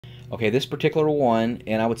Okay, this particular one,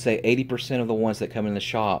 and I would say 80% of the ones that come in the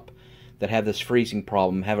shop that have this freezing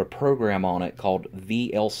problem have a program on it called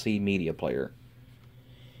VLC Media Player.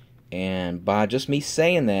 And by just me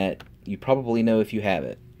saying that, you probably know if you have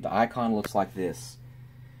it. The icon looks like this.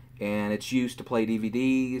 And it's used to play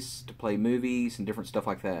DVDs, to play movies, and different stuff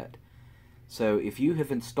like that. So if you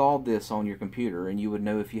have installed this on your computer, and you would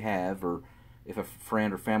know if you have, or if a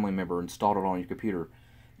friend or family member installed it on your computer,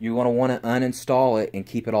 you're going to want to uninstall it and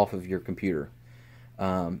keep it off of your computer.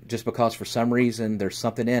 Just because for some reason there's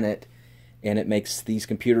something in it, and it makes these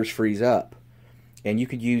computers freeze up. And you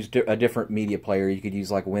could use a different media player. You could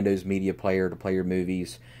use like Windows Media Player to play your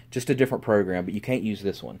movies. Just a different program, but you can't use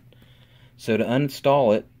this one. So to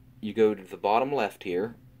uninstall it, you go to the bottom left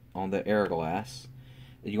here on the air glass.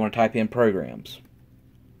 You want to type in programs.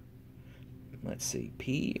 Let's see,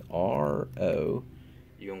 P-R-O.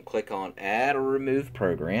 You're going to click on Add or Remove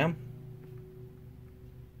Program.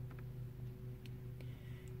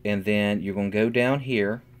 And then you're going to go down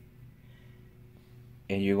here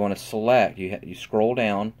and you're going to select, you scroll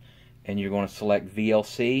down and you're going to select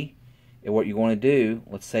VLC. And what you're going to do,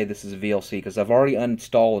 let's say this is a VLC, because I've already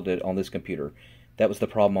uninstalled it on this computer. That was the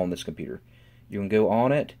problem on this computer. You're going to go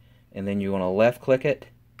on it, and then you're going to left click it,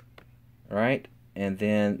 right? And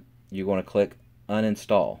then you're going to click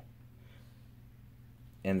uninstall.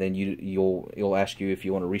 And then it'll ask you if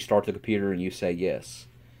you want to restart the computer, and you say yes.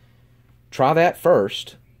 Try that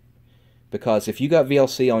first, because if you got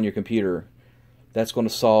VLC on your computer, that's going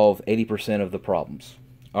to solve 80% of the problems.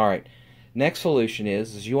 Alright, next solution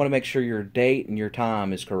is you want to make sure your date and your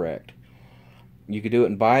time is correct. You could do it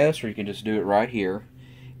in BIOS, or you can just do it right here.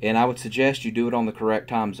 And I would suggest you do it on the correct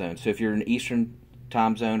time zone. So if you're in Eastern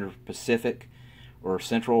time zone, or Pacific, or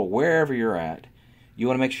Central, wherever you're at, you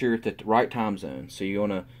want to make sure you're at the right time zone. So you're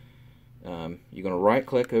going to right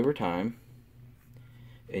click over time,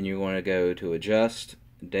 and you want to go to adjust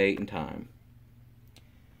date and time.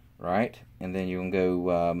 Right? And then you can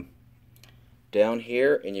go down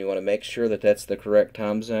here, and you want to make sure that that's the correct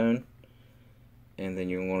time zone. And then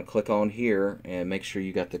you want to click on here and make sure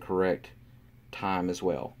you got the correct time as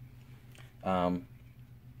well.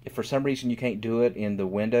 If for some reason you can't do it in the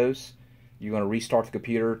Windows, you're going to restart the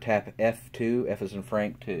computer, tap F2, F as in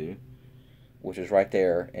Frank 2, which is right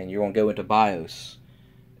there, and you're going to go into BIOS,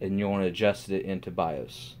 and you want to adjust it into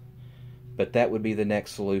BIOS. But that would be the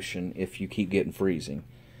next solution if you keep getting freezing.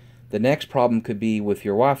 The next problem could be with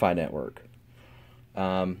your Wi-Fi network.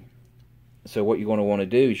 So what you're going to want to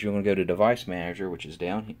do is you're going to go to Device Manager, which is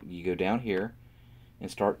down. You go down here and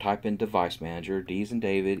start typing Device Manager, D's and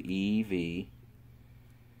David, E-V.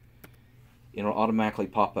 It'll automatically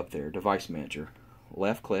pop up there, Device Manager.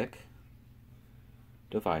 Left click,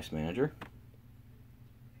 Device Manager.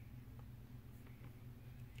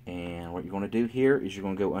 And what you're going to do here is you're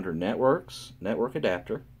going to go under Networks, Network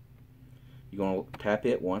Adapter. You're going to tap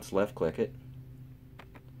it once, left click it,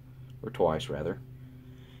 or twice rather.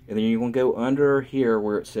 And then you're going to go under here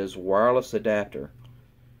where it says Wireless Adapter.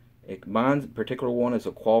 Mine's particular one is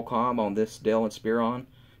a Qualcomm on this Dell Inspiron,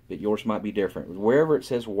 but yours might be different. Wherever it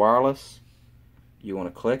says Wireless, you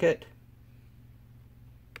want to click it,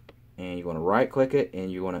 and you're going to right click it,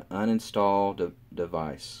 and you're going to uninstall the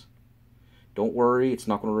device. Don't worry, it's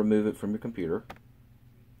not going to remove it from your computer.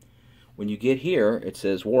 When you get here, it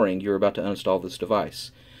says warning, you're about to uninstall this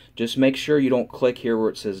device. Just make sure you don't click here where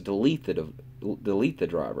it says delete the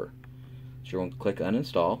driver. So you're going to click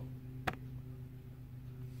uninstall.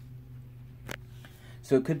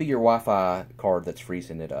 So it could be your Wi-Fi card that's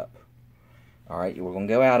freezing it up. Alright, we're going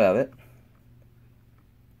to go out of it.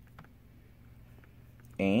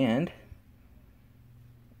 And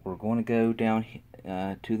we're going to go down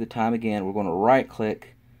to the time again. We're going to right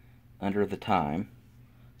click under the time.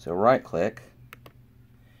 So right click.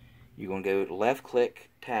 You're going to go to left click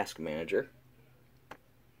Task Manager.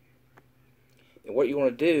 And what you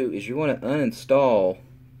want to do is you want to uninstall.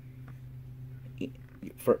 You're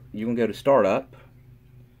going to go to Startup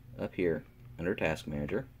up here under Task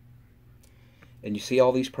Manager. And you see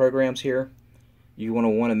all these programs here? You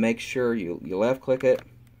want to make sure you left click it,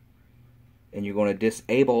 and you're going to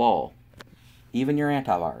disable all, even your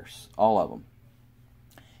antivirus, all of them.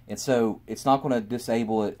 And so it's not going to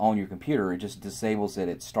disable it on your computer, it just disables it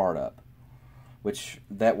at startup, which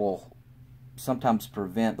that will sometimes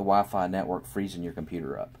prevent the Wi-Fi network freezing your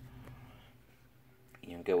computer up.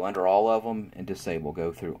 You can go under all of them and disable,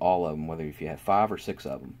 go through all of them, whether if you have 5 or 6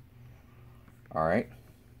 of them. Alright.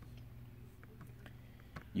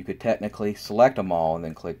 You could technically select them all and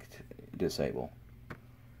then click disable.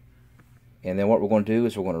 And then what we're going to do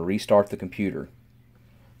is we're going to restart the computer.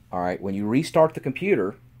 Alright, when you restart the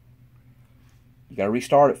computer, You got to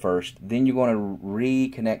restart it first. Then you're going to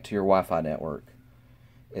reconnect to your Wi-Fi network.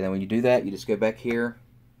 And then when you do that, you just go back here.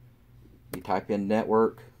 You type in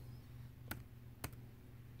network.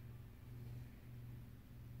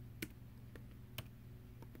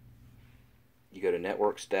 You go to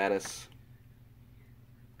network status.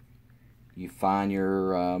 You find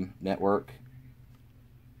your network.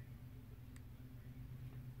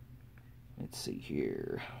 Let's see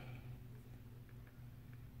here.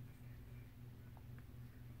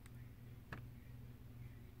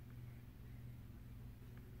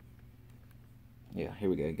 Yeah, here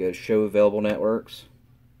we go. Go to show available networks.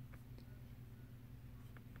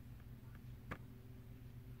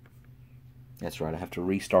 That's right, I have to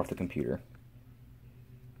restart the computer.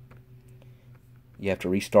 You have to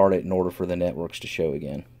restart it in order for the networks to show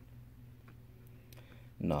again.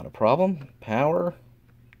 Not a problem. Power,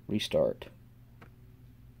 restart.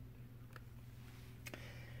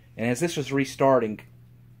 And as this was restarting,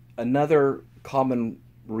 another common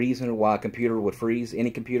reason why a computer would freeze,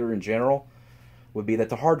 any computer in general, would be that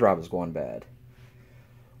the hard drive is going bad.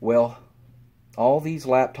 Well, all these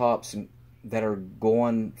laptops that are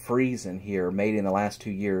going freezing here, made in the last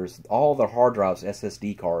 2 years, all the hard drives,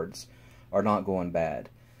 SSD cards, are not going bad.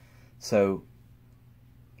 So,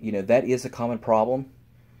 you know, that is a common problem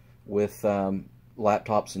with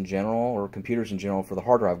laptops in general, or computers in general, for the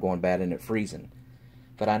hard drive going bad and it freezing.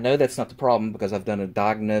 But I know that's not the problem because I've done a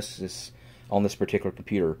diagnosis on this particular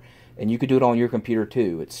computer. And you could do it on your computer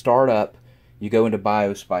too. At startup, you go into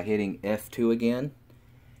BIOS by hitting F2 again,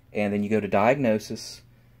 and then you go to diagnosis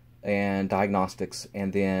and diagnostics,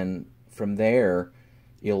 and then from there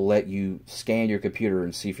it'll let you scan your computer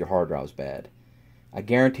and see if your hard drive's bad. I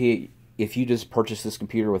guarantee if you just purchased this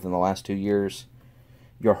computer within the last 2 years,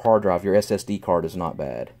 your hard drive, your SSD card, is not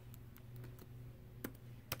bad.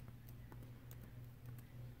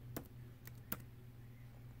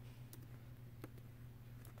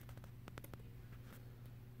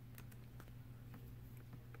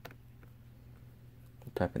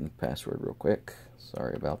 Type in the password real quick.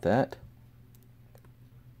 Sorry about that.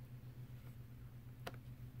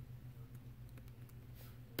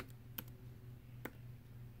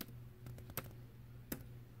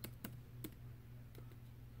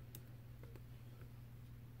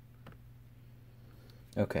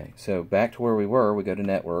 Okay, so back to where we were. We go to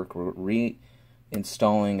network. We're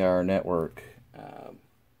reinstalling our network,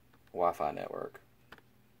 Wi-Fi network.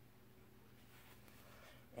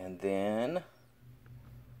 And then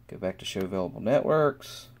go back to show available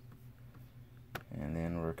networks, and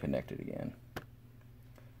then we're connected again.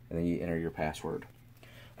 And then you enter your password.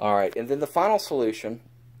 Alright, and then the final solution,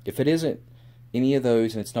 if it isn't any of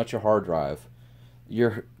those and it's not your hard drive,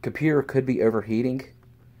 your computer could be overheating.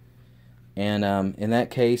 And in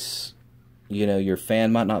that case, you know, your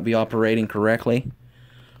fan might not be operating correctly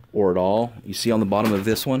or at all. You see on the bottom of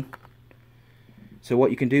this one. So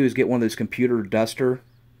what you can do is get one of those computer duster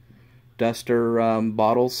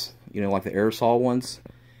bottles, you know, like the aerosol ones,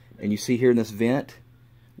 and you see here in this vent,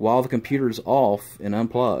 while the computer is off and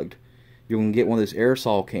unplugged, you're going to get one of those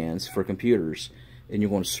aerosol cans for computers, and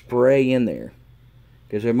you're going to spray in there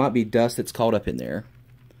because there might be dust that's caught up in there.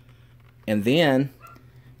 And then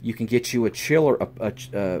you can get you a chiller, a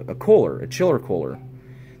chiller cooler,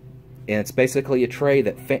 and it's basically a tray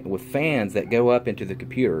that with fans that go up into the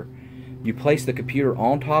computer. You place the computer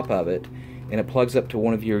on top of it, and it plugs up to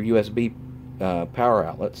one of your USB power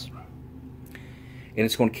outlets, and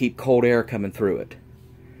it's going to keep cold air coming through it.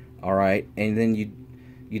 All right, and then you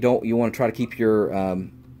want to try to keep your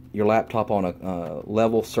laptop on a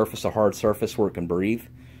level surface, a hard surface where it can breathe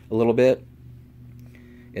a little bit,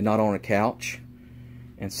 and not on a couch.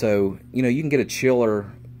 And so, you know, you can get a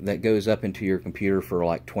chiller that goes up into your computer for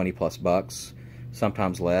like $20+,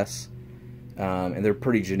 sometimes less, and they're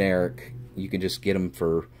pretty generic. You can just get them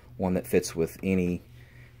for one that fits with any,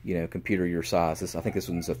 you know, computer your size. I think this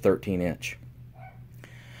one's a 13-inch.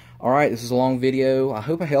 Alright, this is a long video. I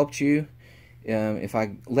hope I helped you. If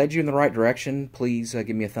I led you in the right direction, please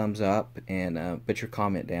give me a thumbs up and put your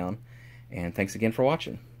comment down. And thanks again for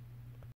watching.